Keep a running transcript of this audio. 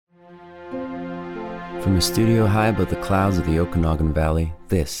From a studio high above the clouds of the Okanagan Valley,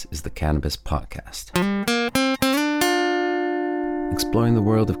 this is the Cannabis Podcast. Exploring the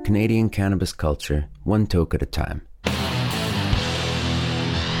world of Canadian cannabis culture, one toke at a time.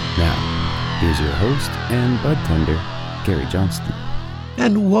 Now, here's your host and budtender, Gary Johnston.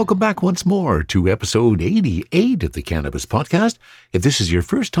 And welcome back once more to episode 88 of the Cannabis Podcast. If this is your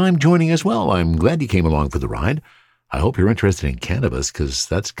first time joining us, well, I'm glad you came along for the ride. I hope you're interested in cannabis because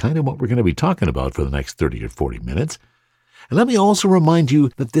that's kind of what we're going to be talking about for the next 30 or 40 minutes. And let me also remind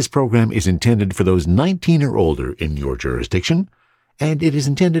you that this program is intended for those 19 or older in your jurisdiction, and it is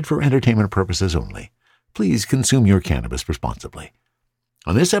intended for entertainment purposes only. Please consume your cannabis responsibly.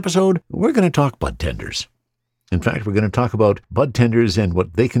 On this episode, we're going to talk budtenders. In fact, we're going to talk about budtenders and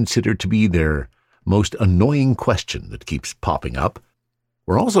what they consider to be their most annoying question that keeps popping up.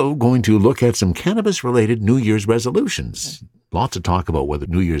 We're also going to look at some cannabis-related New Year's resolutions. Lots of talk about whether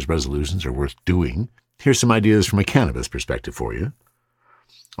New Year's resolutions are worth doing. Here's some ideas from a cannabis perspective for you.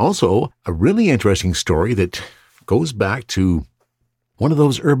 Also, a really interesting story that goes back to one of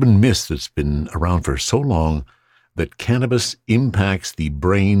those urban myths that's been around for so long, that cannabis impacts the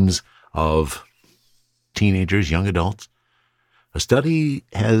brains of teenagers, young adults. A study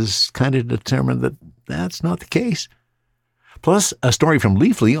has kind of determined that that's not the case. Plus, a story from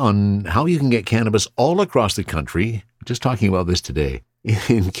Leafly on how you can get cannabis all across the country. Just talking about this today.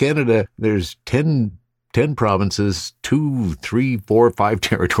 In Canada, there's 10 provinces, 2, 3, 4, 5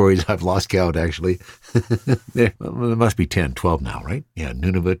 territories. I've lost count, actually. There must be 10, 12 now, right? Yeah,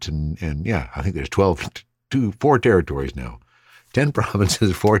 Nunavut and yeah, I think there's 4 territories now. 10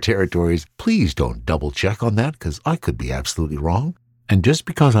 provinces, 4 territories. Please don't double check on that because I could be absolutely wrong. And just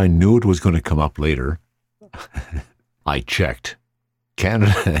because I knew it was going to come up later, I checked.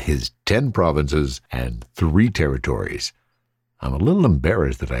 Canada is 10 provinces and 3 territories. I'm a little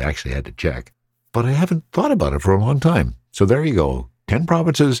embarrassed that I actually had to check, but I haven't thought about it for a long time. So there you go. 10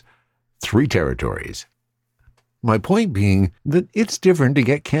 provinces, 3 territories. My point being that it's different to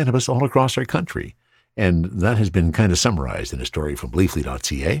get cannabis all across our country. And that has been kind of summarized in a story from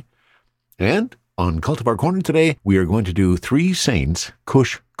leafly.ca. And on Cultivar Corner today, we are going to do 3 Saints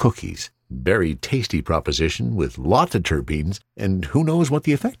Kush cookies. Very tasty proposition with lots of terpenes, and who knows what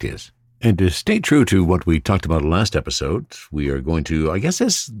the effect is. And to stay true to what we talked about last episode, we are going to, I guess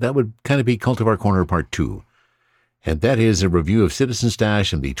that would kind of be Cultivar Corner Part 2. And that is a review of Citizen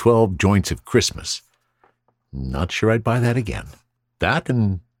Stash and the 12 Joints of Christmas. Not sure I'd buy that again. That,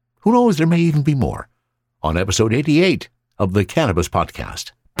 and who knows, there may even be more. On episode 88 of the Cannabis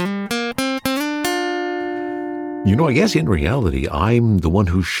Podcast. You know, I guess in reality, I'm the one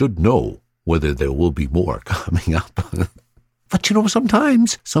who should know whether there will be more coming up. But you know,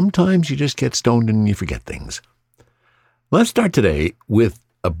 sometimes you just get stoned and you forget things. Let's start today with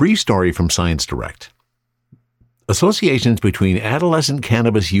a brief story from Science Direct. Associations between adolescent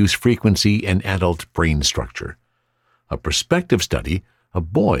cannabis use frequency and adult brain structure. A prospective study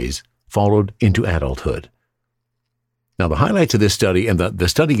of boys followed into adulthood. Now, the highlights of this study, and the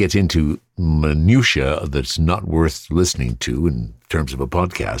study gets into minutiae that's not worth listening to in terms of a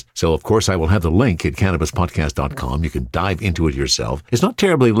podcast. So, of course, I will have the link at cannabispodcast.com. You can dive into it yourself. It's not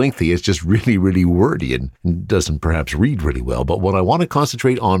terribly lengthy. It's just really, really wordy and doesn't perhaps read really well. But what I want to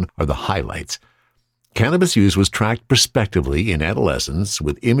concentrate on are the highlights. Cannabis use was tracked prospectively in adolescence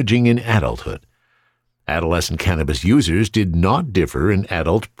with imaging in adulthood. Adolescent cannabis users did not differ in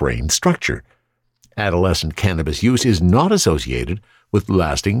adult brain structure. Adolescent cannabis use is not associated with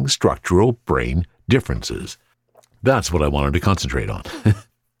lasting structural brain differences. That's what I wanted to concentrate on.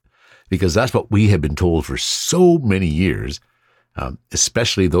 Because that's what we have been told for so many years,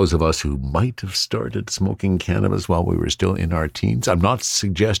 especially those of us who might have started smoking cannabis while we were still in our teens. I'm not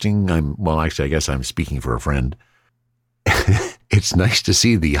suggesting I guess I'm speaking for a friend. It's nice to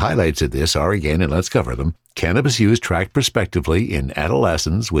see the highlights of this are, again, and let's cover them. Cannabis use tracked prospectively in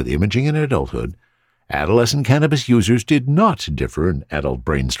adolescence with imaging in adulthood. Adolescent cannabis users did not differ in adult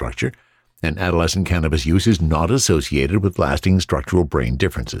brain structure, and adolescent cannabis use is not associated with lasting structural brain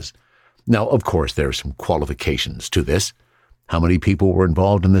differences. Now, of course, there are some qualifications to this. How many people were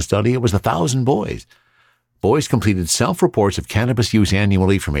involved in the study? It was 1,000 boys. Boys completed self-reports of cannabis use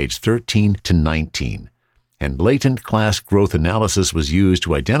annually from age 13 to 19. And latent class growth analysis was used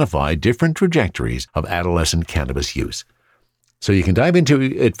to identify different trajectories of adolescent cannabis use. So you can dive into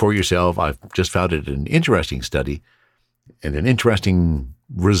it for yourself. I've just found it an interesting study and an interesting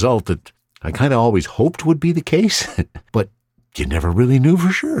result that I kind of always hoped would be the case, but you never really knew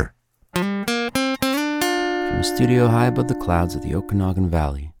for sure. From a studio high above the clouds of the Okanagan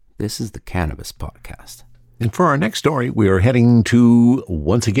Valley, this is the Cannabis Podcast. And for our next story, we are heading to,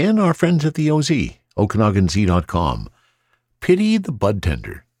 once again, our friends at the OZ, OkanaganSee.com. Pity the bud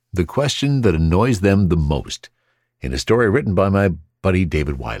tender, the question that annoys them the most, in a story written by my buddy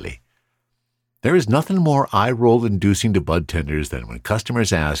David Wiley. There is nothing more eye-roll inducing to bud tenders than when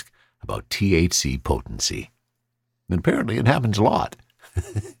customers ask about THC potency. And apparently it happens a lot.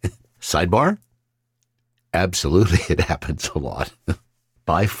 Sidebar? Absolutely, it happens a lot.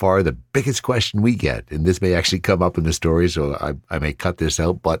 By far the biggest question we get, and this may actually come up in the story, so I may cut this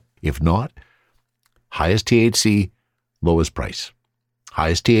out, but if not, highest THC, lowest price.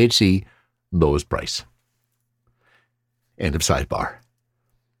 Highest THC, lowest price. End of sidebar.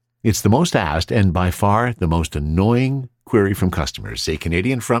 It's the most asked and by far the most annoying query from customers, say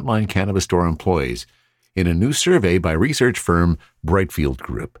Canadian frontline cannabis store employees, in a new survey by research firm Brightfield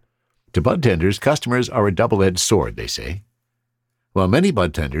Group. To bud tenders, customers are a double-edged sword, they say. While many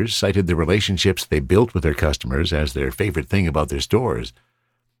bud tenders cited the relationships they built with their customers as their favorite thing about their stores,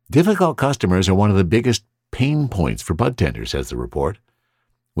 difficult customers are one of the biggest pain points for bud tenders, says the report,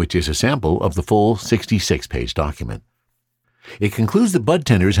 which is a sample of the full 66-page document. It concludes that bud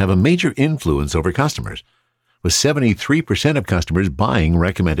tenders have a major influence over customers, with 73% of customers buying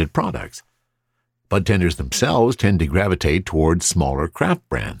recommended products. Bud tenders themselves tend to gravitate towards smaller craft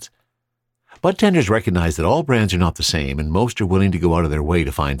brands. Bud tenders recognize that all brands are not the same, and most are willing to go out of their way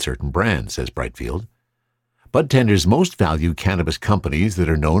to find certain brands, says Brightfield. Bud tenders most value cannabis companies that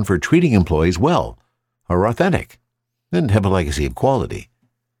are known for treating employees well, are authentic, and have a legacy of quality.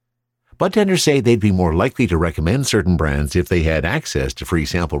 Bud tenders say they'd be more likely to recommend certain brands if they had access to free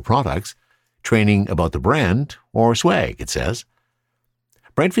sample products, training about the brand, or swag, it says.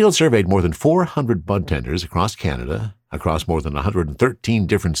 Brightfield surveyed more than 400 bud tenders across Canada, across more than 113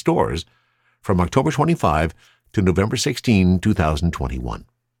 different stores, from October 25 to November 16, 2021.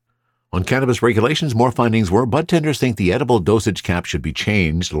 On cannabis regulations, more findings were bud tenders think the edible dosage cap should be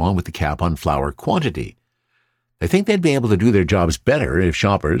changed along with the cap on flower quantity. They think they'd be able to do their jobs better if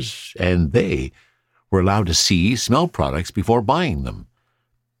shoppers, and they, were allowed to see, smell products before buying them.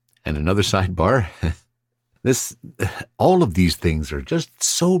 And another sidebar, all of these things are just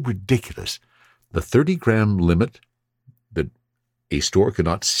so ridiculous. The 30-gram limit, that a store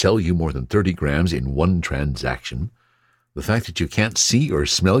cannot sell you more than 30 grams in one transaction. The fact that you can't see or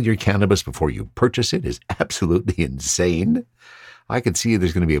smell your cannabis before you purchase it is absolutely insane. I can see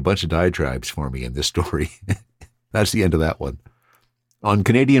there's going to be a bunch of diatribes for me in this story. That's the end of that one. On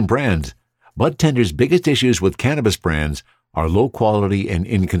Canadian brands, bud tenders' biggest issues with cannabis brands are low quality and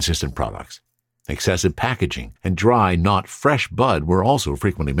inconsistent products. Excessive packaging and dry, not fresh bud were also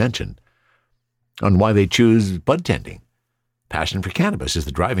frequently mentioned. On why they choose bud tending, passion for cannabis is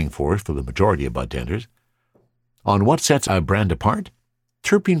the driving force for the majority of bud tenders. On what sets a brand apart,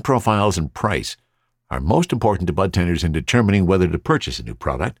 terpene profiles and price are most important to bud tenders in determining whether to purchase a new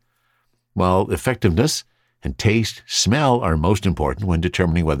product, while effectiveness and taste, smell are most important when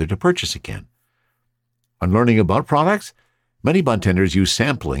determining whether to purchase again. On learning about products, many bud tenders use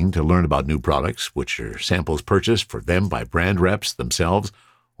sampling to learn about new products, which are samples purchased for them by brand reps themselves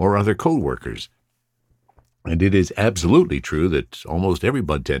or other co-workers. And it is absolutely true that almost every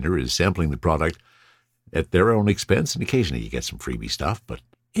bud tender is sampling the product at their own expense, and occasionally you get some freebie stuff, but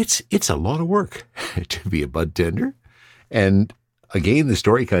it's a lot of work to be a bud tender. And again, the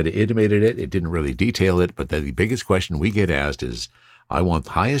story kind of intimated it. It didn't really detail it, but the biggest question we get asked is, I want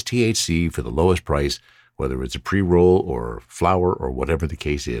the highest THC for the lowest price, whether it's a pre-roll or flower or whatever the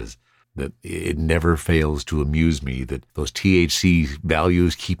case is. That it never fails to amuse me that those THC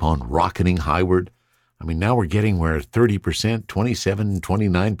values keep on rocketing highward. I mean, now we're getting where 30%, 27%,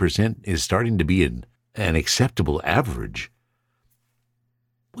 29% is starting to be an acceptable average.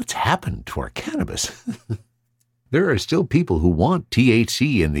 What's happened to our cannabis? There are still people who want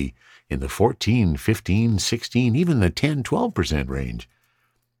THC in the 14, 15, 16, even the 10, 12% range.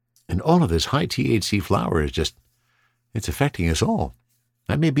 And all of this high THC flower is it's affecting us all.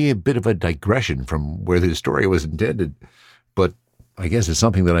 That may be a bit of a digression from where the story was intended, but I guess it's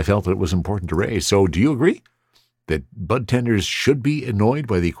something that I felt that it was important to raise. So do you agree that bud tenders should be annoyed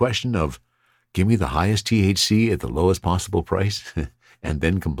by the question of, give me the highest THC at the lowest possible price, and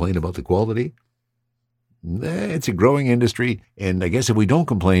then complain about the quality? It's a growing industry, and I guess if we don't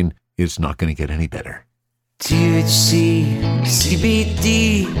complain, it's not going to get any better. THC,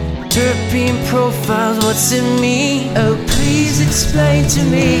 CBD, terpene profiles, what's in me? Oh, please explain to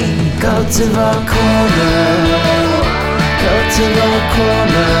me. Cultivar Corner, Cultivar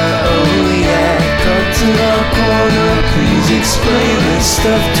Corner, oh yeah. Cultivar Corner, please explain this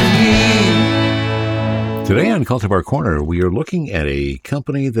stuff to me. Today on Cultivar Corner, we are looking at a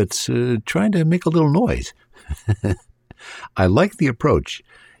company that's trying to make a little noise. I like the approach.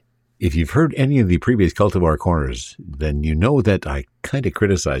 If you've heard any of the previous Cultivar Corners, then you know that I kind of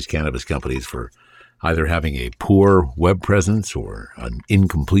criticize cannabis companies for either having a poor web presence or an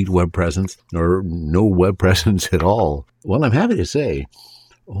incomplete web presence or no web presence at all. Well, I'm happy to say,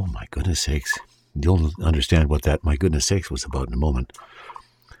 oh my goodness sakes, you'll understand what that my goodness sakes was about in a moment.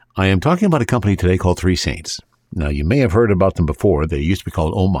 I am talking about a company today called Three Saints. Now, you may have heard about them before. They used to be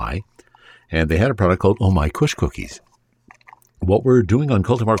called Oh My, and they had a product called Oh My Kush Cookies. What we're doing on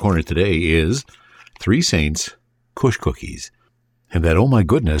Cultivar Corner today is Three Saints Kush Cookies. And that, oh my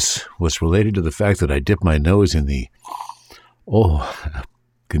goodness, was related to the fact that I dipped my nose in the,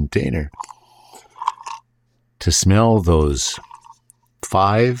 container to smell those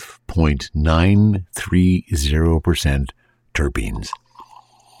 5.930% terpenes.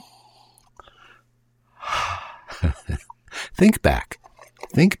 Think back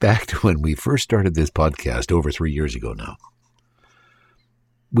to when we first started this podcast over 3 years ago now.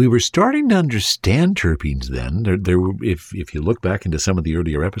 We were starting to understand terpenes then. If you look back into some of the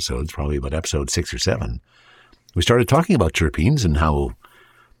earlier episodes, probably about episode 6 or 7, we started talking about terpenes and how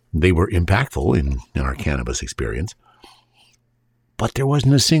they were impactful in our cannabis experience. But there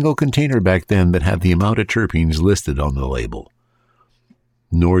wasn't a single container back then that had the amount of terpenes listed on the label.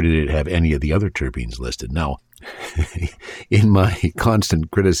 Nor did it have any of the other terpenes listed. Now, in my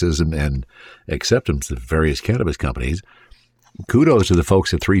constant criticism and acceptance of various cannabis companies, kudos to the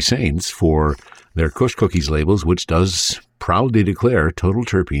folks at Three Saints for their Kush Cookies labels, which does proudly declare total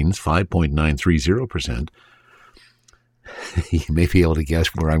terpenes 5.930%. You may be able to guess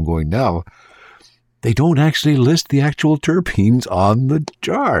where I'm going now. They don't actually list the actual terpenes on the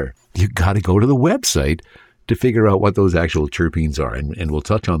jar. You've got to go to the website to figure out what those actual terpenes are, and we'll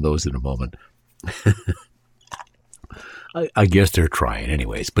touch on those in a moment. I guess they're trying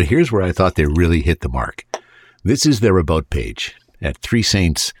anyways, but here's where I thought they really hit the mark. This is their about page at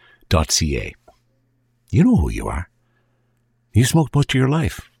threesaints.ca. You know who you are. You smoked most of your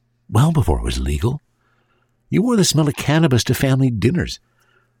life, well before it was legal. You wore the smell of cannabis to family dinners.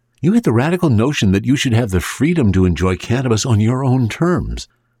 You had the radical notion that you should have the freedom to enjoy cannabis on your own terms.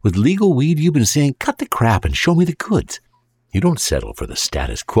 With legal weed, you've been saying, cut the crap and show me the goods. You don't settle for the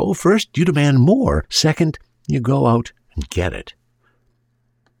status quo. First, you demand more. Second, you go out and get it.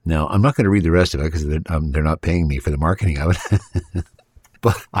 Now, I'm not going to read the rest of it because they're not paying me for the marketing of it.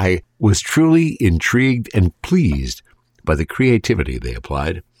 But I was truly intrigued and pleased by the creativity they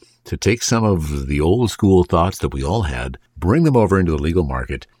applied to take some of the old school thoughts that we all had, bring them over into the legal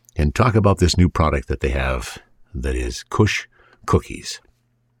market, and talk about this new product that they have that is Kush Cookies.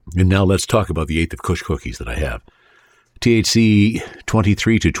 And now let's talk about the eighth of Kush Cookies that I have. THC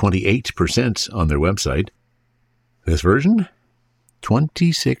 23 to 28% on their website. This version,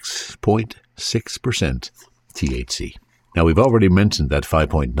 26.6% THC. Now, we've already mentioned that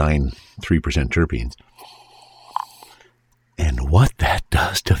 5.93% terpenes. And what that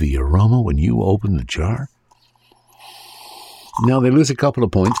does to the aroma when you open the jar. Now, they lose a couple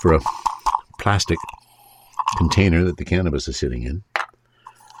of points for a plastic container that the cannabis is sitting in.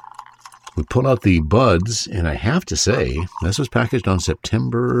 We pull out the buds, and I have to say, this was packaged on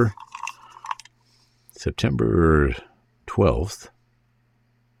September 12th.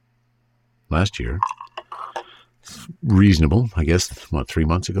 Last year. Reasonable, I guess, 3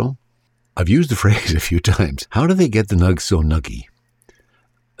 months ago? I've used the phrase a few times. How do they get the nugs so nuggy?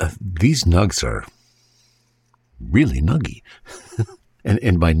 These nugs are really nuggy.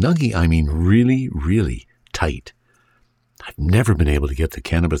 and by nuggy, I mean really, really tight. I've never been able to get the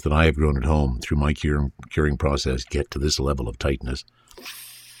cannabis that I have grown at home through my curing process get to this level of tightness.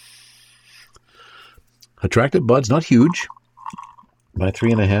 Attractive buds, not huge. My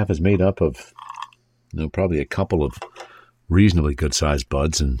 3.5 is made up of probably a couple of reasonably good-sized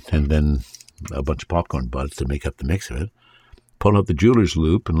buds and then a bunch of popcorn buds to make up the mix of it. Pull out the jeweler's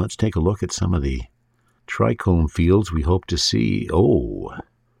loop and let's take a look at some of the trichome fields we hope to see. Oh,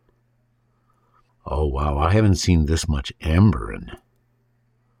 wow, I haven't seen this much amber in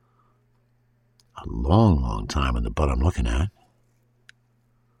a long, long time in the bud I'm looking at.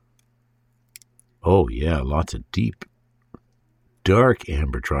 Oh, yeah, lots of deep, dark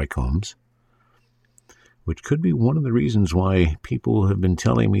amber trichomes, which could be one of the reasons why people have been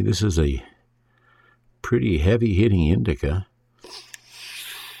telling me this is a pretty heavy-hitting indica.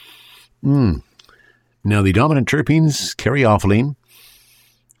 Now, the dominant terpenes, caryophyllene,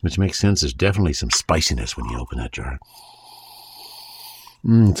 which makes sense. There's definitely some spiciness when you open that jar.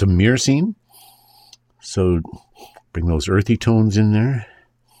 Some myrcene, so bring those earthy tones in there.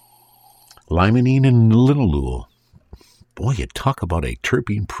 Limonene and linalool. Boy, you talk about a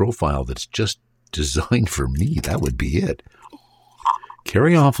terpene profile that's just designed for me. That would be it.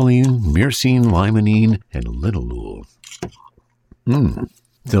 Caryophyllene, myrcene, limonene, and linalool.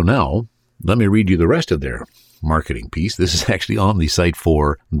 So now, let me read you the rest of their marketing piece. This is actually on the site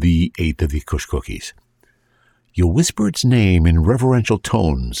for the 8th of the Kush cookies. You'll whisper its name in reverential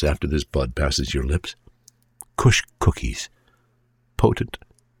tones after this bud passes your lips. Kush cookies. Potent,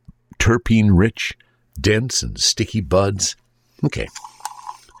 terpene-rich, dense and sticky buds. Okay.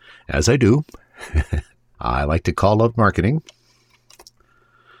 As I do, I like to call out marketing.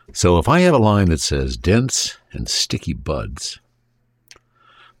 So if I have a line that says dense and sticky buds,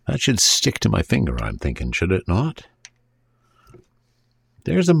 that should stick to my finger, I'm thinking, should it not?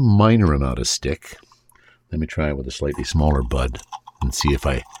 There's a minor amount of stick. Let me try it with a slightly smaller bud and see if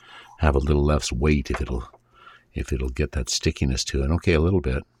I have a little less weight, if it'll get that stickiness to it. Okay, a little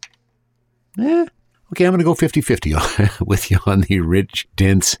bit. Okay, I'm going to go 50-50 with you on the rich,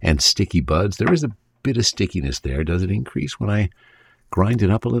 dense, and sticky buds. There is a bit of stickiness there. Does it increase when I grind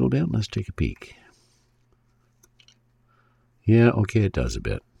it up a little bit? Let's take a peek. Yeah, okay, it does a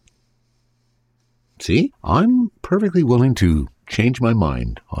bit. See, I'm perfectly willing to change my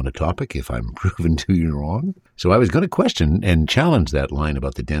mind on a topic if I'm proven to be wrong. So I was going to question and challenge that line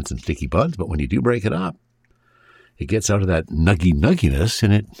about the dense and sticky buds, but when you do break it up, it gets out of that nugginess,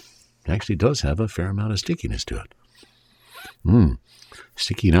 and it actually does have a fair amount of stickiness to it.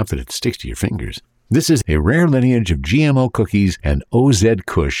 Sticky enough that it sticks to your fingers. This is a rare lineage of GMO cookies and OZ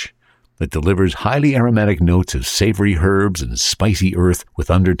Kush that delivers highly aromatic notes of savory herbs and spicy earth with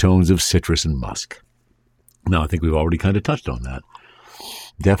undertones of citrus and musk. Now, I think we've already kind of touched on that.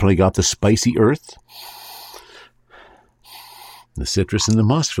 Definitely got the spicy earth, the citrus and the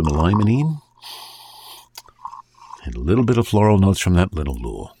musk from the limonene, and a little bit of floral notes from that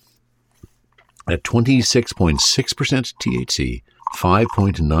linalool. At 26.6% THC,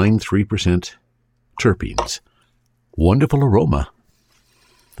 5.93% terpenes. Wonderful aroma.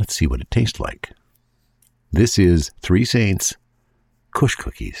 Let's see what it tastes like. This is Three Saints Kush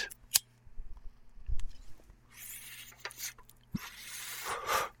cookies.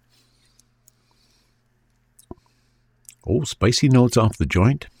 Oh, spicy notes off the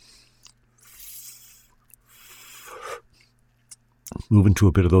joint. Moving to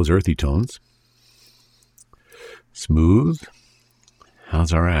a bit of those earthy tones. Smooth.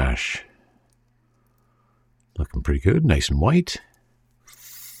 How's our ash? Looking pretty good, nice and white.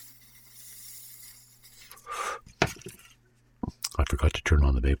 I forgot to turn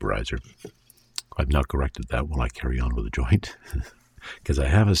on the vaporizer. I've now corrected that while I carry on with the joint, because I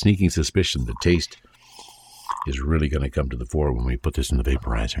have a sneaking suspicion the taste is really going to come to the fore when we put this in the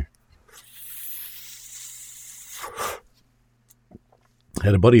vaporizer. I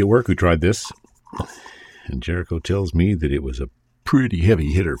had a buddy at work who tried this, and Jericho tells me that it was a pretty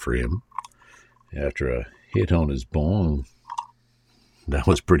heavy hitter for him. After a hit on his bong, that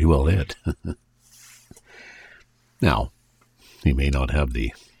was pretty well it. Now, he may not have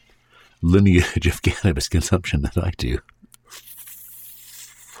the lineage of cannabis consumption that I do,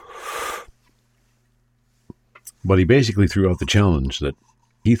 but he basically threw out the challenge that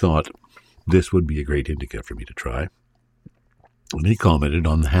he thought this would be a great indica for me to try. And he commented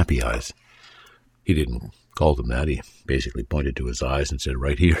on the happy eyes. He didn't call them that. He basically pointed to his eyes and said,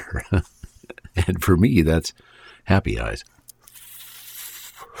 right here. And for me, that's happy eyes.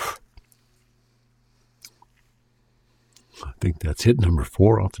 I think that's hit number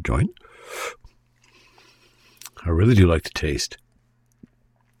 4 off the joint. I really do like the taste.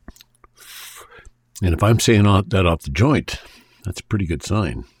 And if I'm saying that off the joint, that's a pretty good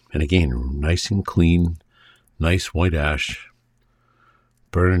sign. And again, nice and clean, nice white ash,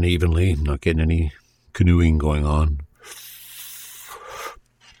 burning evenly, not getting any canoeing going on.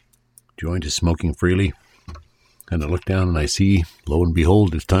 Joint is smoking freely. And I look down and I see, lo and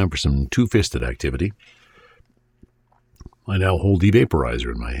behold, it's time for some two-fisted activity. I now hold the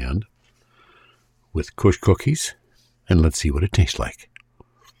vaporizer in my hand with Kush cookies, and let's see what it tastes like.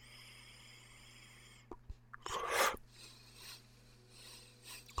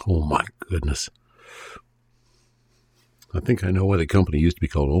 Oh my goodness. I think I know why the company used to be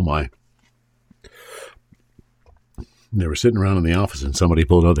called Oh My. They were sitting around in the office and somebody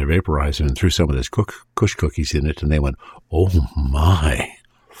pulled out their vaporizer and threw some of this Kush cookies in it, and they went, oh my.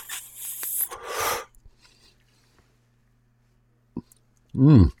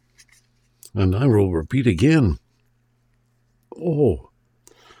 And I will repeat again. Oh,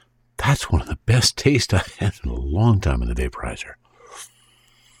 that's one of the best tastes I've had in a long time in the vaporizer.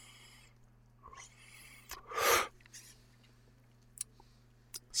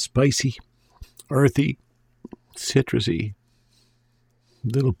 Spicy, earthy, citrusy.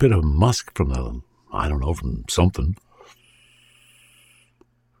 little bit of musk from from something.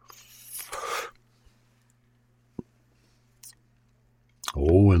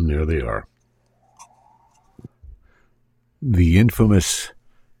 Oh, and there they are. The infamous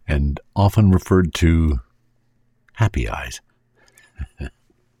and often referred to happy eyes.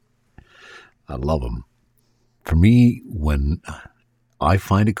 I love them. For me, when I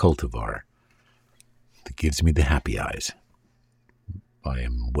find a cultivar that gives me the happy eyes, I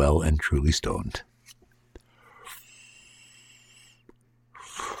am well and truly stoned.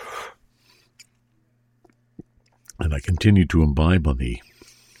 And I continue to imbibe on the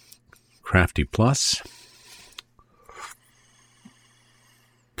Crafty Plus.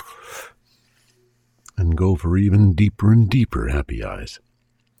 And go for even deeper and deeper happy eyes.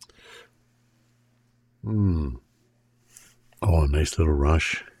 Oh, a nice little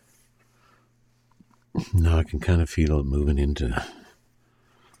rush. Now I can kind of feel it moving into a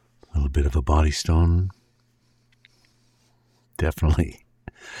little bit of a body stone. Definitely.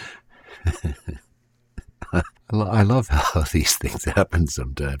 I love how these things happen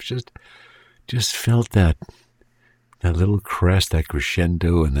sometimes. Just felt that little crest, that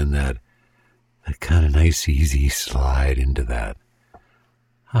crescendo, and then that kind of nice, easy slide into that.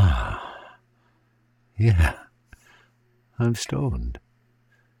 Yeah, I'm stoned,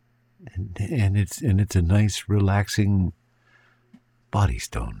 and it's a nice, relaxing body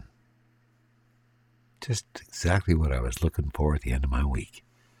stone. Just exactly what I was looking for at the end of my week.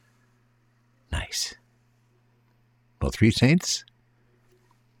 Nice. Well, Three Saints,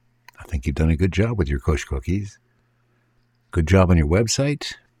 I think you've done a good job with your Kush cookies. Good job on your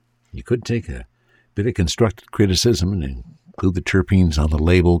website. You could take a bit of constructive criticism and include the terpenes on the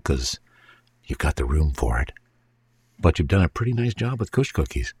label because you've got the room for it. But you've done a pretty nice job with Kush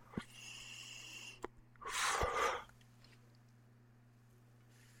cookies.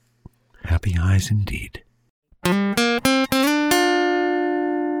 Happy eyes indeed.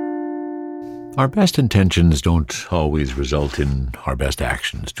 Our best intentions don't always result in our best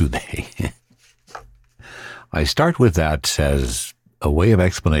actions, do they? I start with that as a way of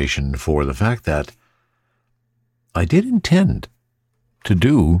explanation for the fact that I did intend to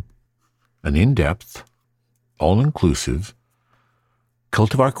do an in-depth, all-inclusive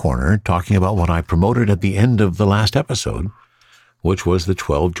Cultivar Corner talking about what I promoted at the end of the last episode, which was the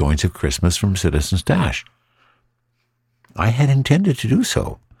 12 Joints of Christmas from Citizen Stash. I had intended to do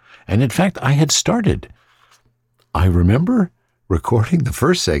so. And in fact, I had started. I remember recording the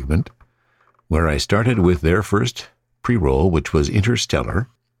first segment where I started with their first pre-roll, which was Interstellar.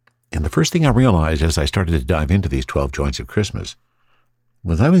 And the first thing I realized as I started to dive into these 12 Joints of Christmas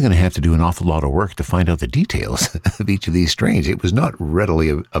was I was going to have to do an awful lot of work to find out the details of each of these strains. It was not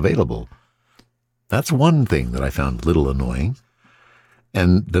readily available. That's one thing that I found a little annoying.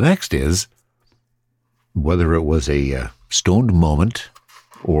 And the next is, whether it was a stoned moment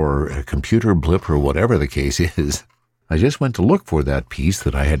or a computer blip or whatever the case is, I just went to look for that piece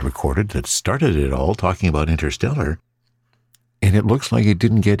that I had recorded that started it all, talking about Interstellar, and it looks like it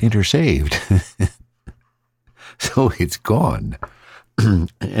didn't get intersaved. So it's gone.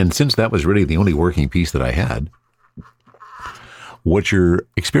 And since that was really the only working piece that I had, what you're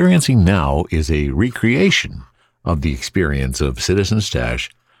experiencing now is a recreation of the experience of Citizen Stash,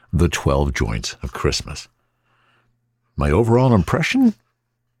 the 12 Joints of Christmas. My overall impression?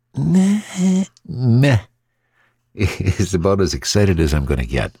 Meh. It's about as excited as I'm going to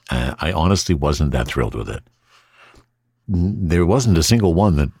get. I honestly wasn't that thrilled with it. There wasn't a single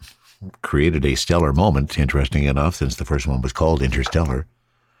one that created a stellar moment, interesting enough, since the first one was called Interstellar.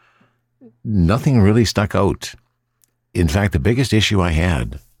 Nothing really stuck out. In fact, the biggest issue I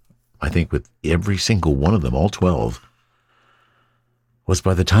had, I think with every single one of them, all 12, was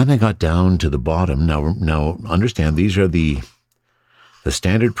by the time I got down to the bottom. Now understand, these are the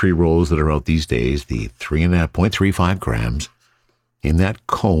standard pre-rolls that are out these days, the 0.35 grams in that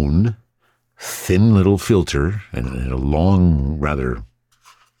cone, thin little filter, and a long, rather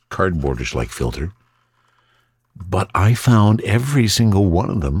cardboardish-like filter. But I found every single one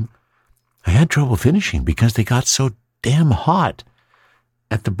of them, I had trouble finishing because they got so damn hot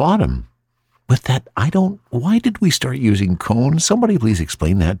at the bottom. With that, why did we start using cones? Somebody please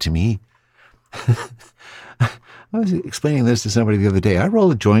explain that to me. I was explaining this to somebody the other day. I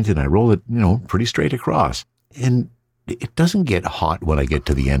roll a joint and I roll it, pretty straight across. And it doesn't get hot when I get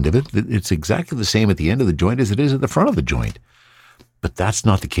to the end of it. It's exactly the same at the end of the joint as it is at the front of the joint. But that's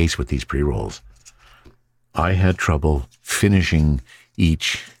not the case with these pre-rolls. I had trouble finishing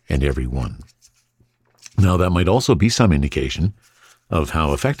each and every one. Now, that might also be some indication of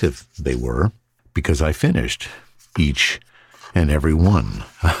how effective they were, because I finished each and every one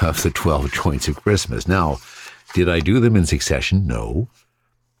of the 12 joints of Christmas. Now, did I do them in succession? No.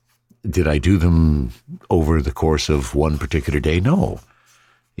 Did I do them over the course of one particular day? No.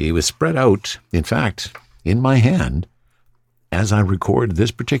 It was spread out, in fact, in my hand as I record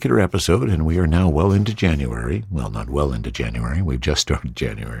this particular episode, and we are now well into January. Well, not well into January. We've just started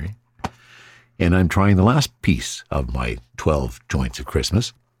January. And I'm trying the last piece of my 12 joints of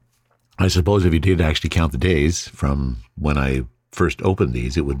Christmas. I suppose if you did actually count the days from when I first opened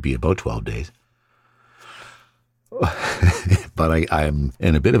these, it would be about 12 days. But I'm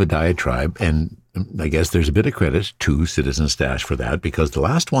in a bit of a diatribe, and I guess there's a bit of credit to Citizen Stash for that, because the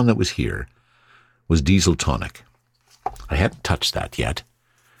last one that was here was Diesel Tonic. I hadn't touched that yet.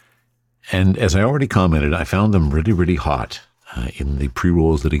 And as I already commented, I found them really, really hot in the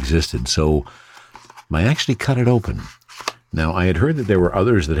pre-rolls that existed. So I actually cut it open. Now, I had heard that there were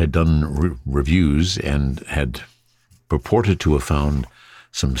others that had done reviews and had purported to have found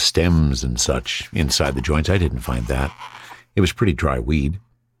some stems and such inside the joints. I didn't find that. It was pretty dry weed.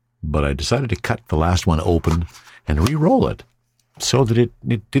 But I decided to cut the last one open and re-roll it so that it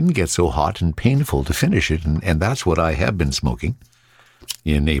didn't get so hot and painful to finish it. And that's what I have been smoking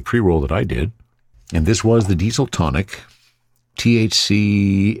in a pre-roll that I did. And this was the Diesel Tonic,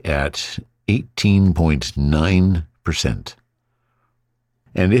 THC at 18.9%.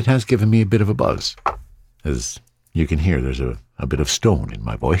 And it has given me a bit of a buzz. As you can hear, there's a bit of stone in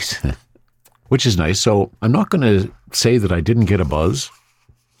my voice, which is nice. So I'm not going to say that I didn't get a buzz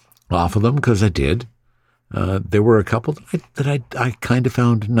off of them, because I did. There were a couple that I kind of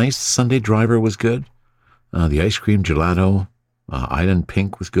found nice. Sunday Driver was good. The Ice Cream Gelato, Island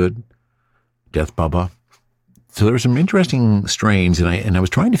Pink was good. Death Bubba. So there were some interesting strains, and I was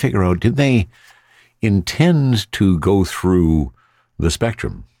trying to figure out, did they intend to go through the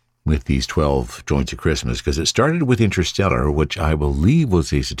spectrum with these 12 joints of Christmas? Because it started with Interstellar, which I believe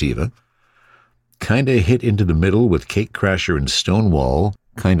was a sativa, kind of hit into the middle with Cake Crasher and Stonewall,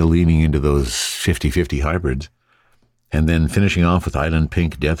 kind of leaning into those 50-50 hybrids, and then finishing off with Island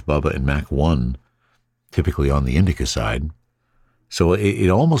Pink, Death Bubba, and Mac 1, typically on the indica side. So it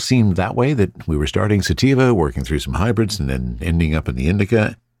almost seemed that way, that we were starting sativa, working through some hybrids, and then ending up in the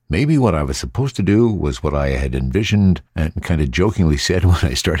indica. Maybe what I was supposed to do was what I had envisioned and kind of jokingly said when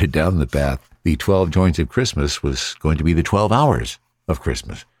I started down the path. The 12 joints of Christmas was going to be the 12 hours of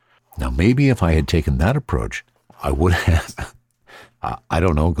Christmas. Now, maybe if I had taken that approach, I would have, I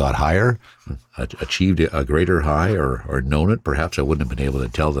don't know, got higher, achieved a greater high, or known it. Perhaps I wouldn't have been able to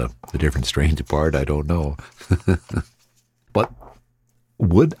tell the different strains apart. I don't know. But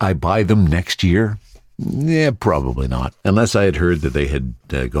would I buy them next year? Yeah, probably not. Unless I had heard that they had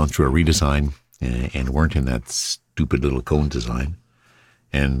gone through a redesign and weren't in that stupid little cone design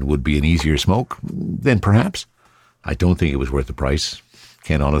and would be an easier smoke, then perhaps. I don't think it was worth the price.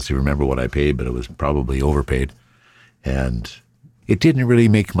 Can't honestly remember what I paid, but it was probably overpaid. And it didn't really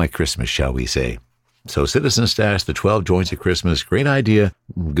make my Christmas, shall we say. So Citizen Stash, the 12 joints of Christmas, great idea,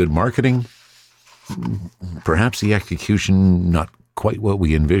 good marketing. Perhaps the execution, not quite what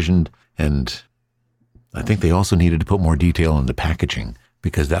we envisioned. And I think they also needed to put more detail in the packaging,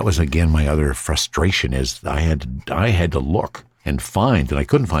 because that was, again, my other frustration, is I had to look and find, and I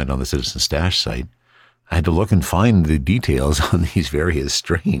couldn't find on the Citizen Stash site. I had to look and find the details on these various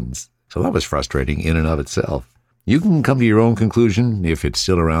strains. So that was frustrating in and of itself. You can come to your own conclusion if it's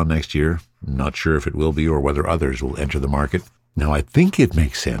still around next year. I'm not sure if it will be, or whether others will enter the market. Now, I think it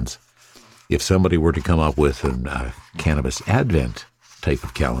makes sense if somebody were to come up with a cannabis advent type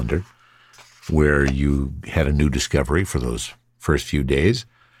of calendar, where you had a new discovery for those first few days.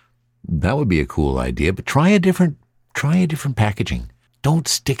 That would be a cool idea, but try a different packaging. Don't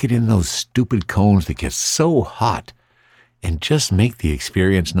stick it in those stupid cones that get so hot, and just make the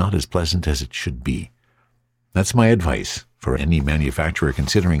experience not as pleasant as it should be. That's my advice for any manufacturer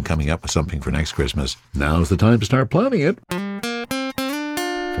considering coming up with something for next Christmas. Now's the time to start planning it.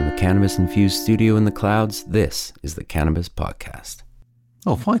 From the cannabis-infused studio in the clouds, this is the Cannabis Podcast.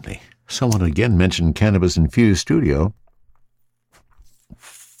 Oh, finally. Someone again mentioned cannabis-infused studio.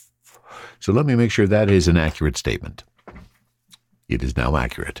 So let me make sure that is an accurate statement. It is now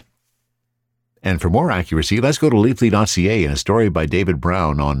accurate. And for more accuracy, let's go to leafly.ca and a story by David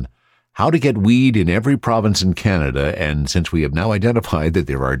Brown on how to get weed in every province in Canada. And since we have now identified that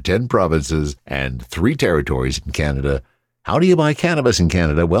there are 10 provinces and 3 territories in Canada, how do you buy cannabis in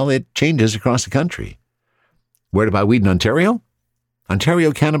Canada? Well, it changes across the country. Where to buy weed in Ontario?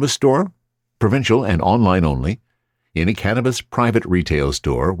 Ontario Cannabis Store, provincial and online only, in a cannabis private retail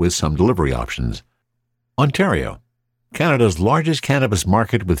store with some delivery options. Ontario, Canada's largest cannabis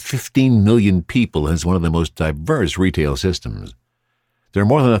market with 15 million people has one of the most diverse retail systems. There are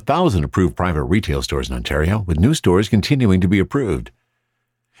more than 1,000 approved private retail stores in Ontario, with new stores continuing to be approved.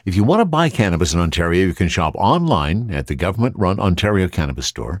 If you want to buy cannabis in Ontario, you can shop online at the government-run Ontario Cannabis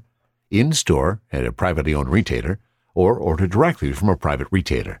Store, in-store at a privately owned retailer, or order directly from a private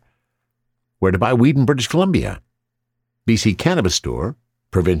retailer. Where to buy weed in British Columbia? BC Cannabis Store,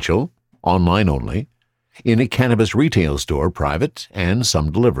 provincial, online only, in a cannabis retail store, private, and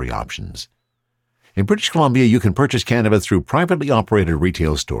some delivery options. In British Columbia, you can purchase cannabis through privately operated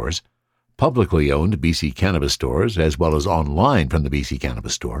retail stores, publicly owned BC Cannabis stores, as well as online from the BC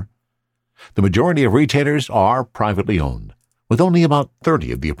Cannabis Store. The majority of retailers are privately owned, with only about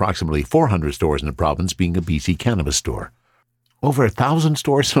 30 of the approximately 400 stores in the province being a BC Cannabis store. Over 1,000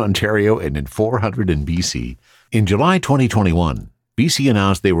 stores in Ontario and 400 in BC. In July 2021, BC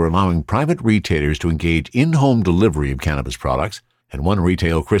announced they were allowing private retailers to engage in-home delivery of cannabis products, and one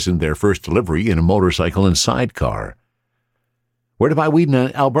retail christened their first delivery in a motorcycle and sidecar. Where to buy weed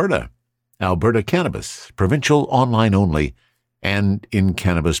in Alberta? Alberta Cannabis, provincial, online only, and in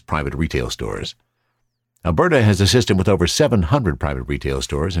cannabis private retail stores. Alberta has a system with over 700 private retail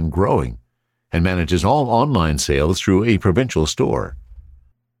stores and growing, and manages all online sales through a provincial store.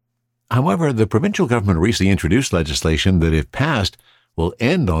 However, the provincial government recently introduced legislation that, if passed, will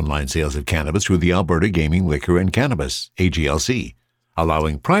end online sales of cannabis through the Alberta Gaming, Liquor and Cannabis, AGLC,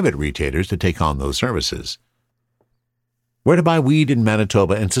 allowing private retailers to take on those services. Where to buy weed in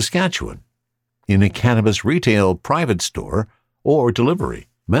Manitoba and Saskatchewan? In a cannabis retail private store or delivery.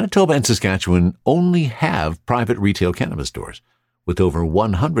 Manitoba and Saskatchewan only have private retail cannabis stores, with over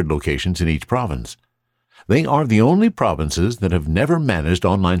 100 locations in each province. They are the only provinces that have never managed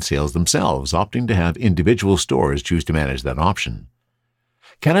online sales themselves, opting to have individual stores choose to manage that option.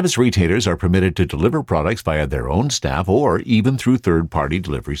 Cannabis retailers are permitted to deliver products via their own staff or even through third-party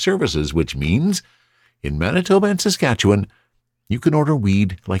delivery services, which means, in Manitoba and Saskatchewan, you can order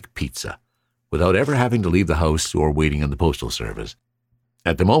weed like pizza, without ever having to leave the house or waiting on the postal service.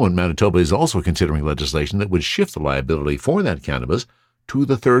 At the moment, Manitoba is also considering legislation that would shift the liability for that cannabis to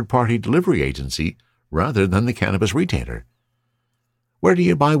the third-party delivery agency rather than the cannabis retailer. Where do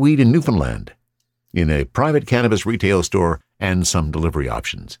you buy weed in Newfoundland? In a private cannabis retail store and some delivery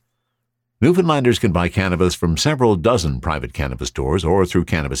options. Newfoundlanders can buy cannabis from several dozen private cannabis stores or through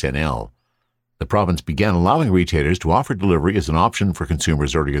Cannabis NL. The province began allowing retailers to offer delivery as an option for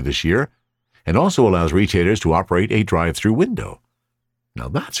consumers earlier this year, and also allows retailers to operate a drive-through window. Now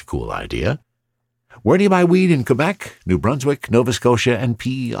that's a cool idea. Where do you buy weed in Quebec, New Brunswick, Nova Scotia, and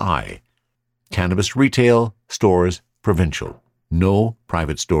PEI? Cannabis retail, stores, provincial. No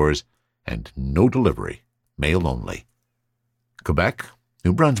private stores, and no delivery. Mail only. Quebec,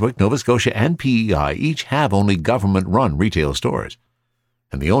 New Brunswick, Nova Scotia, and PEI each have only government-run retail stores,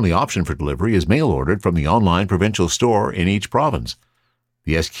 and the only option for delivery is mail-ordered from the online provincial store in each province.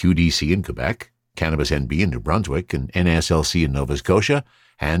 The SQDC in Quebec, Cannabis NB in New Brunswick, and NSLC in Nova Scotia,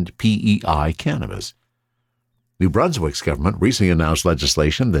 and PEI Cannabis. New Brunswick's government recently announced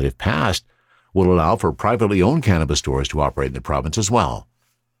legislation that, if passed, will allow for privately owned cannabis stores to operate in the province as well.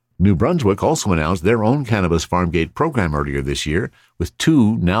 New Brunswick also announced their own Cannabis Farmgate program earlier this year, with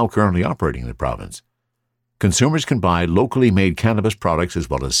 2 now currently operating in the province. Consumers can buy locally made cannabis products as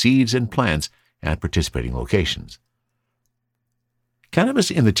well as seeds and plants at participating locations. Cannabis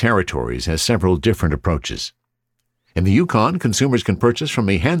in the territories has several different approaches. In the Yukon, consumers can purchase from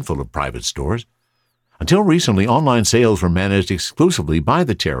a handful of private stores. Until recently, online sales were managed exclusively by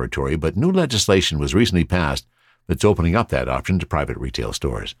the territory, but new legislation was recently passed that's opening up that option to private retail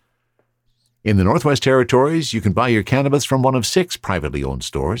stores. In the Northwest Territories, you can buy your cannabis from one of 6 privately owned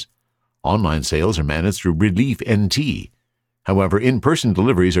stores. Online sales are managed through Relief NT. However, in-person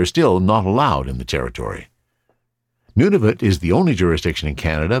deliveries are still not allowed in the territory. Nunavut is the only jurisdiction in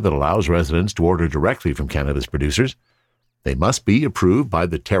Canada that allows residents to order directly from cannabis producers. They must be approved by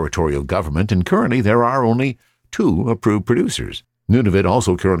the territorial government, and currently there are only 2 approved producers. Nunavut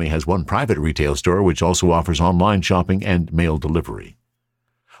also currently has 1 private retail store, which also offers online shopping and mail delivery.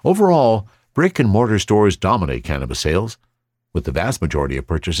 Overall, brick-and-mortar stores dominate cannabis sales, with the vast majority of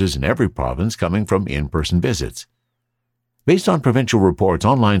purchases in every province coming from in-person visits. Based on provincial reports,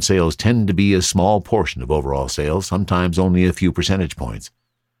 online sales tend to be a small portion of overall sales, sometimes only a few percentage points.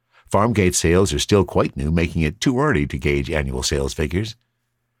 Farmgate sales are still quite new, making it too early to gauge annual sales figures.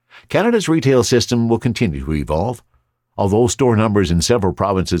 Canada's retail system will continue to evolve. Although store numbers in several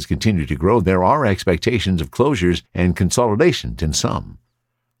provinces continue to grow, there are expectations of closures and consolidation in some.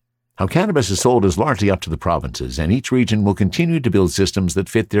 How cannabis is sold is largely up to the provinces, and each region will continue to build systems that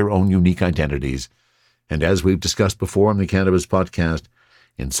fit their own unique identities And as we've discussed before on the Cannabis Podcast,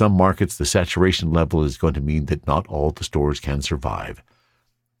 in some markets, the saturation level is going to mean that not all the stores can survive.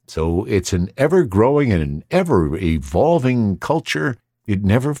 So it's an ever-growing and an ever-evolving culture. It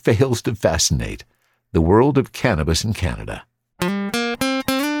never fails to fascinate. The world of cannabis in Canada.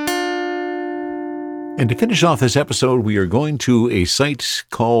 And to finish off this episode, we are going to a site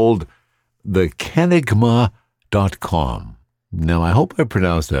called thecanigma.com. Now, I hope I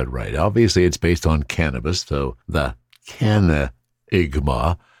pronounced that right. Obviously, it's based on cannabis, so the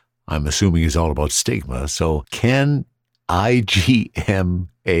Canigma, I'm assuming, is all about stigma. So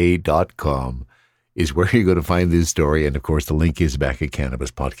canigma.com is where you're going to find this story. And, of course, the link is back at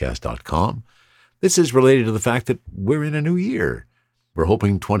cannabispodcast.com. This is related to the fact that we're in a new year. We're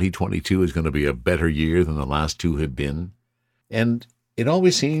hoping 2022 is going to be a better year than the last two have been. And it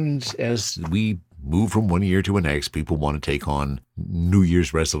always seems as we move from one year to the next, people want to take on New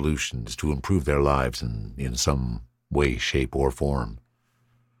Year's resolutions to improve their lives in some way, shape, or form.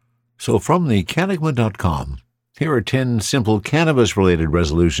 So from the canigma.com, here are 10 simple cannabis-related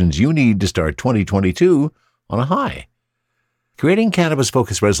resolutions you need to start 2022 on a high. Creating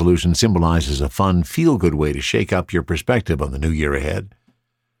cannabis-focused resolutions symbolizes a fun, feel-good way to shake up your perspective on the new year ahead.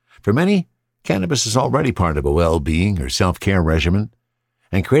 For many, cannabis is already part of a well-being or self-care regimen,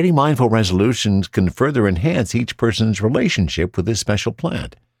 and creating mindful resolutions can further enhance each person's relationship with this special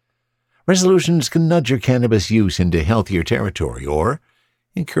plant. Resolutions can nudge your cannabis use into healthier territory or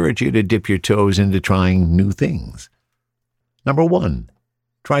encourage you to dip your toes into trying new things. Number 1,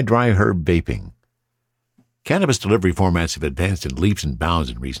 try dry herb vaping. Cannabis delivery formats have advanced in leaps and bounds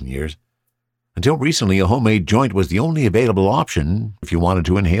in recent years. Until recently, a homemade joint was the only available option if you wanted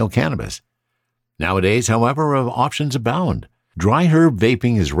to inhale cannabis. Nowadays, however, options abound. Dry herb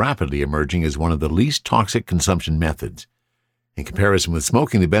vaping is rapidly emerging as one of the least toxic consumption methods. In comparison with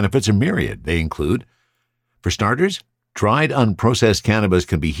smoking, the benefits are myriad. They include, for starters, dried unprocessed cannabis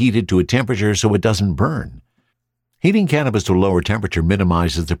can be heated to a temperature so it doesn't burn. Heating cannabis to a lower temperature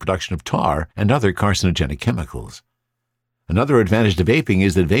minimizes the production of tar and other carcinogenic chemicals. Another advantage to vaping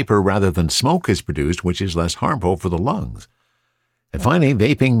is that vapor rather than smoke is produced, which is less harmful for the lungs. And finally,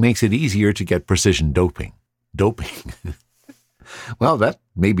 vaping makes it easier to get precision doping. Doping. Well, that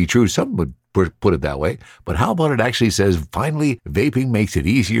may be true. Some would put it that way. But how about it actually says, finally, vaping makes it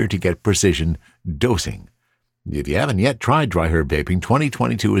easier to get precision dosing. If you haven't yet tried dry herb vaping,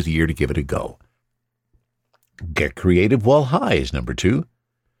 2022 is the year to give it a go. Get creative while high is number 2.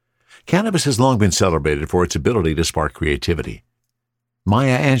 Cannabis has long been celebrated for its ability to spark creativity.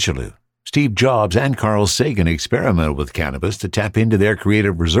 Maya Angelou, Steve Jobs, and Carl Sagan experimented with cannabis to tap into their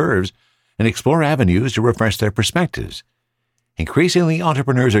creative reserves and explore avenues to refresh their perspectives. Increasingly,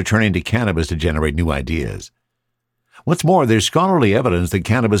 entrepreneurs are turning to cannabis to generate new ideas. What's more, there's scholarly evidence that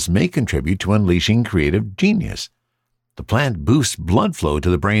cannabis may contribute to unleashing creative genius. The plant boosts blood flow to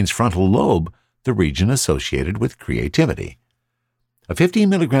the brain's frontal lobe, the region associated with creativity. A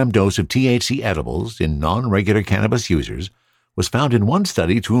 15-milligram dose of THC edibles in non-regular cannabis users was found in one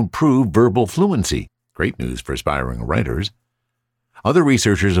study to improve verbal fluency. Great news for aspiring writers. Other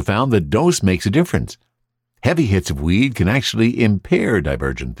researchers have found that dose makes a difference. Heavy hits of weed can actually impair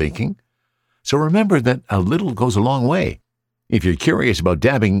divergent thinking. So remember that a little goes a long way. If you're curious about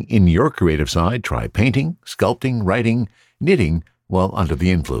dabbing in your creative side, try painting, sculpting, writing, knitting while under the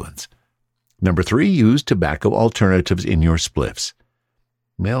influence. Number 3, use tobacco alternatives in your spliffs.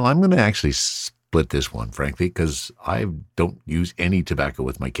 Well, I'm going to actually split this one, frankly, because I don't use any tobacco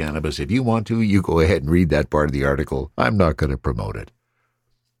with my cannabis. If you want to, you go ahead and read that part of the article. I'm not going to promote it.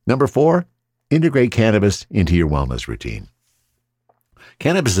 Number 4, integrate cannabis into your wellness routine.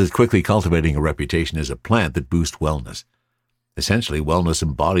 Cannabis is quickly cultivating a reputation as a plant that boosts wellness. Essentially, wellness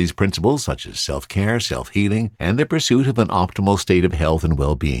embodies principles such as self-care, self-healing, and the pursuit of an optimal state of health and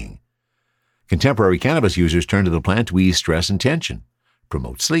well-being. Contemporary cannabis users turn to the plant to ease stress and tension,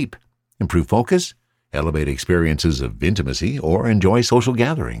 promote sleep, improve focus, elevate experiences of intimacy, or enjoy social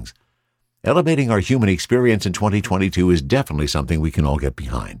gatherings. Elevating our human experience in 2022 is definitely something we can all get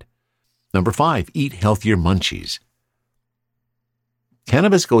behind. Number 5, eat healthier munchies.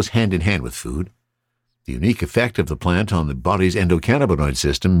 Cannabis goes hand in hand with food. The unique effect of the plant on the body's endocannabinoid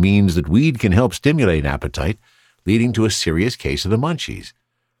system means that weed can help stimulate appetite, leading to a serious case of the munchies.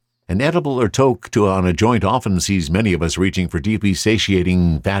 An edible or toke on a joint often sees many of us reaching for deeply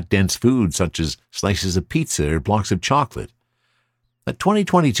satiating, fat-dense foods such as slices of pizza or blocks of chocolate. Let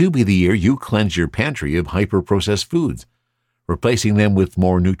 2022 be the year you cleanse your pantry of hyper-processed foods, replacing them with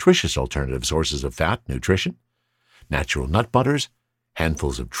more nutritious alternative sources of fat, nutrition, natural nut butters,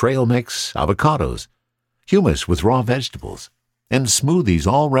 handfuls of trail mix, avocados, hummus with raw vegetables, and smoothies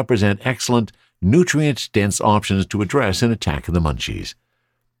all represent excellent, nutrient-dense options to address and attack the munchies.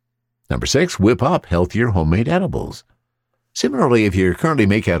 Number 6, whip up healthier homemade edibles. Similarly, if you currently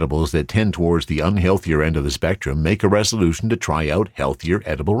make edibles that tend towards the unhealthier end of the spectrum, make a resolution to try out healthier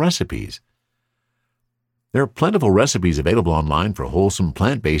edible recipes. There are plentiful recipes available online for wholesome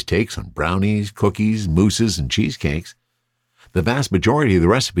plant-based takes on brownies, cookies, mousses, and cheesecakes. The vast majority of the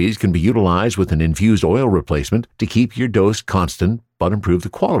recipes can be utilized with an infused oil replacement to keep your dose constant but improve the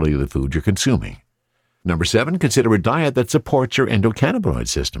quality of the food you're consuming. Number 7, consider a diet that supports your endocannabinoid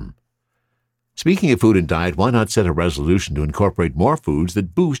system. Speaking of food and diet, why not set a resolution to incorporate more foods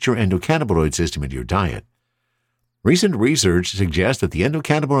that boost your endocannabinoid system into your diet? Recent research suggests that the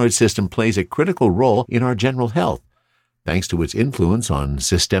endocannabinoid system plays a critical role in our general health, thanks to its influence on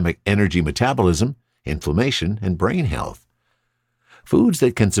systemic energy metabolism, inflammation, and brain health. Foods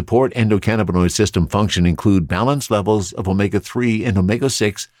that can support endocannabinoid system function include balanced levels of omega-3 and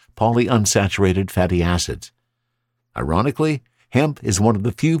omega-6 polyunsaturated fatty acids. Ironically, hemp is one of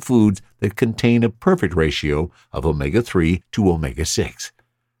the few foods that contain a perfect ratio of omega-3 to omega-6.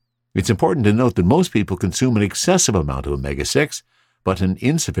 It's important to note that most people consume an excessive amount of omega-6, but an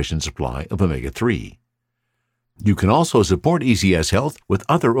insufficient supply of omega-3. You can also support ECS health with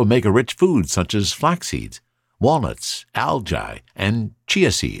other omega-rich foods such as flax seeds, walnuts, algae, and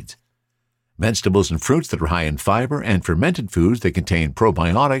chia seeds. Vegetables and fruits that are high in fiber and fermented foods that contain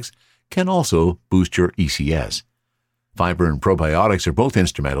probiotics can also boost your ECS. Fiber and probiotics are both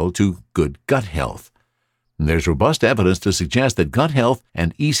instrumental to good gut health. And there's robust evidence to suggest that gut health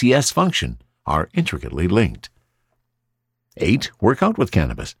and ECS function are intricately linked. 8. Work out with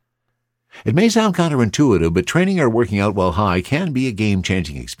cannabis. It may sound counterintuitive, but training or working out while high can be a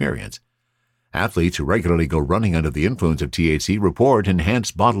game-changing experience. Athletes who regularly go running under the influence of THC report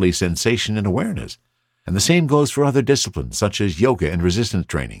enhanced bodily sensation and awareness, and the same goes for other disciplines such as yoga and resistance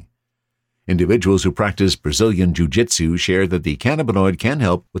training. Individuals who practice Brazilian Jiu-Jitsu share that the cannabinoid can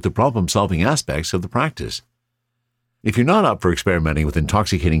help with the problem-solving aspects of the practice. If you're not up for experimenting with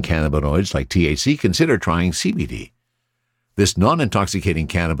intoxicating cannabinoids like THC, consider trying CBD. This non-intoxicating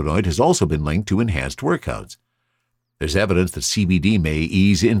cannabinoid has also been linked to enhanced workouts. There's evidence that CBD may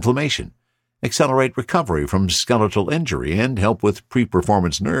ease inflammation, accelerate recovery from skeletal injury, and help with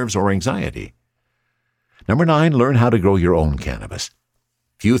pre-performance nerves or anxiety. Number 9, learn how to grow your own cannabis.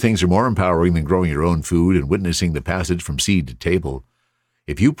 Few things are more empowering than growing your own food and witnessing the passage from seed to table.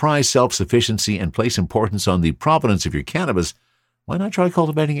 If you prize self-sufficiency and place importance on the provenance of your cannabis, why not try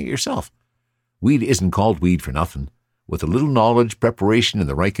cultivating it yourself? Weed isn't called weed for nothing. With a little knowledge, preparation, and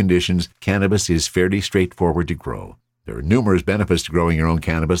the right conditions, cannabis is fairly straightforward to grow. There are numerous benefits to growing your own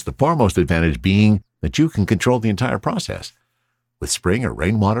cannabis, the foremost advantage being that you can control the entire process. With spring or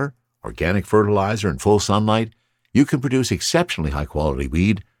rainwater, organic fertilizer, and full sunlight, you can produce exceptionally high-quality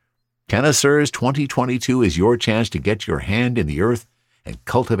weed. Cannasseurs 2022 is your chance to get your hand in the earth and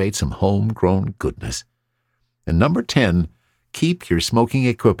cultivate some homegrown goodness. And number 10, keep your smoking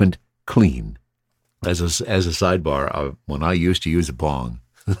equipment clean. As a sidebar, when I used to use a bong,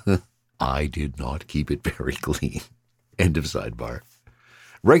 I did not keep it very clean. End of sidebar.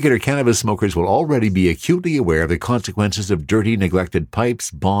 Regular cannabis smokers will already be acutely aware of the consequences of dirty, neglected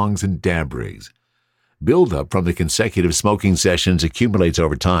pipes, bongs, and dab rigs. Buildup from the consecutive smoking sessions accumulates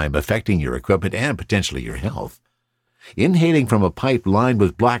over time, affecting your equipment and potentially your health. Inhaling from a pipe lined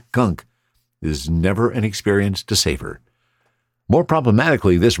with black gunk is never an experience to savor. More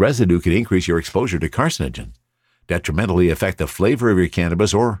problematically, this residue can increase your exposure to carcinogens, detrimentally affect the flavor of your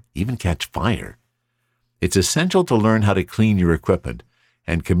cannabis, or even catch fire. It's essential to learn how to clean your equipment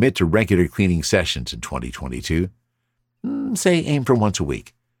and commit to regular cleaning sessions in 2022. Say aim for once a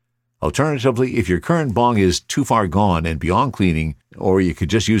week. Alternatively, if your current bong is too far gone and beyond cleaning, or you could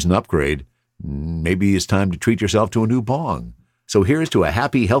just use an upgrade, maybe it's time to treat yourself to a new bong. So here's to a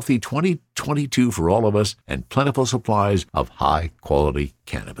happy, healthy 2022 for all of us and plentiful supplies of high-quality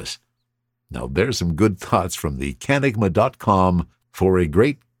cannabis. Now there's some good thoughts from the Canigma.com for a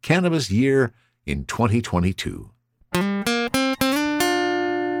great cannabis year in 2022.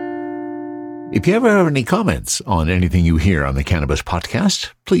 If you ever have any comments on anything you hear on the Cannabis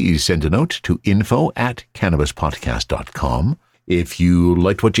Podcast, please send a note to info@cannabispodcast.com. If you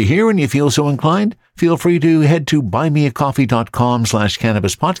liked what you hear and you feel so inclined, feel free to head to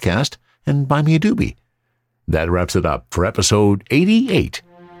buymeacoffee.com/cannabispodcast and buy me a doobie. That wraps it up for episode 88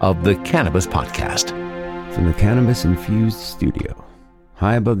 of the Cannabis Podcast. From the Cannabis Infused Studio,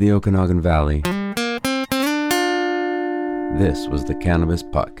 high above the Okanagan Valley, this was the Cannabis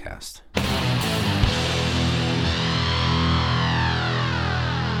Podcast.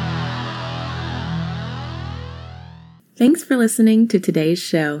 Thanks for listening to today's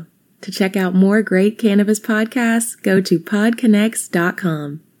show. To check out more great cannabis podcasts, go to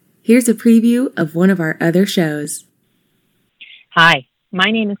podconnects.com. Here's a preview of one of our other shows. Hi, my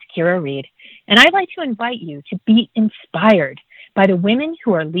name is Kira Reed, and I'd like to invite you to be inspired by the women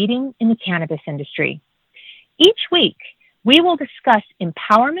who are leading in the cannabis industry. Each week, we will discuss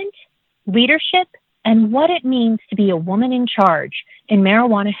empowerment, leadership, and what it means to be a woman in charge in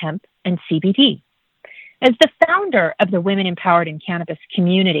marijuana, hemp, and CBD. As the founder of the Women Empowered in Cannabis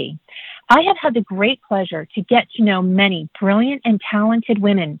community, I have had the great pleasure to get to know many brilliant and talented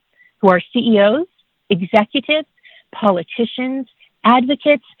women who are CEOs, executives, politicians,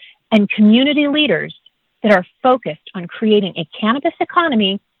 advocates, and community leaders that are focused on creating a cannabis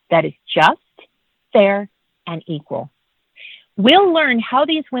economy that is just, fair, and equal. We'll learn how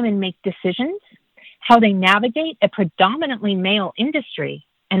these women make decisions, how they navigate a predominantly male industry,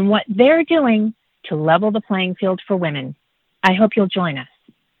 and what they're doing to level the playing field for women. I hope you'll join us.